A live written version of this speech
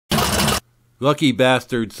Lucky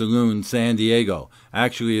Bastard Saloon, San Diego.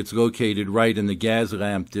 Actually, it's located right in the Gas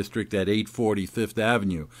Lamp District at 840 Fifth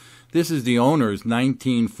Avenue. This is the owner's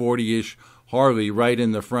 1940-ish Harley right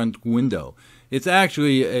in the front window. It's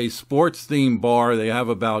actually a sports-themed bar. They have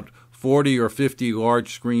about 40 or 50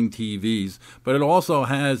 large screen TVs, but it also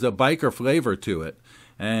has a biker flavor to it.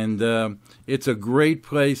 And it's a great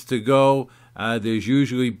place to go. There's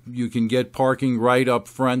usually, you can get parking right up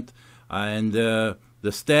front, and the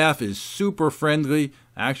staff is super friendly.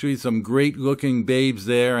 Actually, some great-looking babes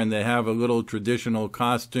there, and they have a little traditional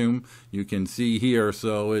costume you can see here.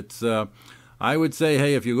 So it's, I would say,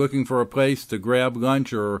 hey, if you're looking for a place to grab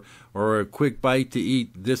lunch or a quick bite to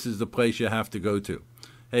eat, this is the place you have to go to.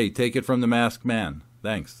 Hey, take it from the Masked Man.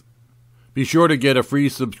 Thanks. Be sure to get a free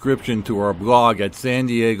subscription to our blog at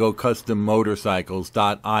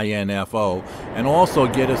SanDiegoCustomMotorcycles.info and also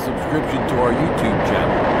get a subscription to our YouTube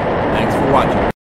channel. Thanks for watching.